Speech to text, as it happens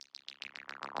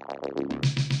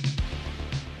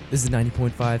This is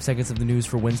 90.5 seconds of the news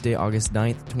for Wednesday, August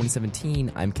 9th,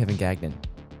 2017. I'm Kevin Gagnon.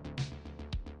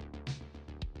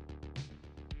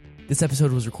 This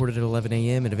episode was recorded at 11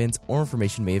 a.m. and events or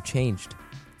information may have changed.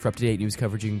 For up-to-date news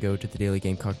coverage, you can go to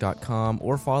thedailygamecock.com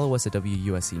or follow us at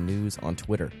WUSC News on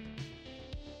Twitter.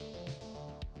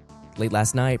 Late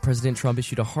last night, President Trump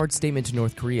issued a hard statement to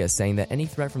North Korea saying that any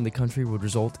threat from the country would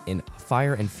result in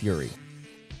fire and fury.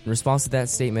 In response to that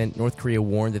statement, North Korea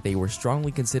warned that they were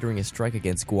strongly considering a strike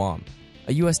against Guam,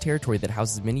 a U.S. territory that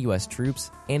houses many U.S.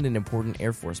 troops and an important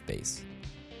Air Force base.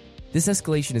 This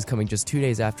escalation is coming just 2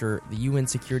 days after the UN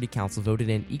Security Council voted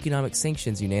in economic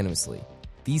sanctions unanimously.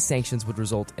 These sanctions would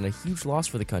result in a huge loss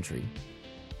for the country.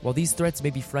 While these threats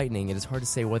may be frightening, it is hard to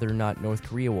say whether or not North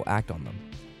Korea will act on them.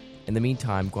 In the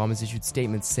meantime, Guam has issued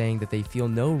statements saying that they feel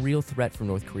no real threat from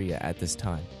North Korea at this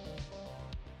time.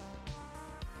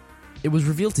 It was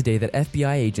revealed today that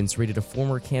FBI agents raided a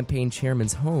former campaign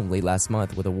chairman's home late last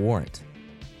month with a warrant.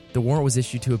 The warrant was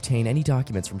issued to obtain any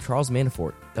documents from Charles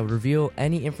Manafort that would reveal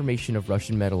any information of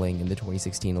Russian meddling in the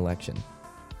 2016 election.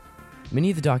 Many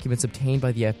of the documents obtained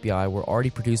by the FBI were already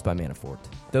produced by Manafort.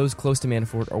 Those close to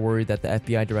Manafort are worried that the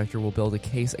FBI director will build a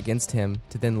case against him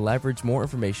to then leverage more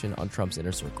information on Trump's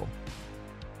inner circle.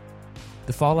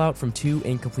 The fallout from 2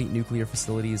 incomplete nuclear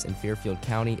facilities in Fairfield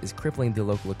County is crippling the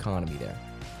local economy there,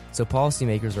 so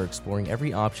policymakers are exploring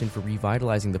every option for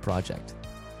revitalizing the project.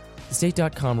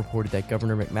 TheState.com reported that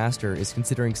Governor McMaster is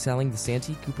considering selling the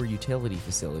Santee Cooper utility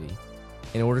facility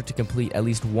in order to complete at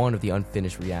least one of the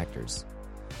unfinished reactors.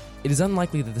 It is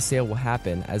unlikely that the sale will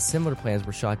happen, as similar plans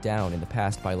were shot down in the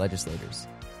past by legislators.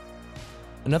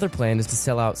 Another plan is to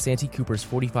sell out Santee Cooper's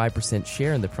 45%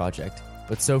 share in the project,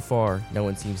 but so far, no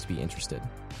one seems to be interested.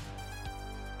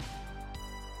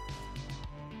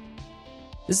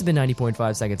 This has been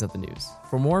 90.5 seconds of the news.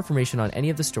 For more information on any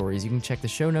of the stories, you can check the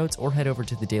show notes or head over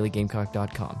to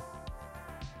thedailygamecock.com.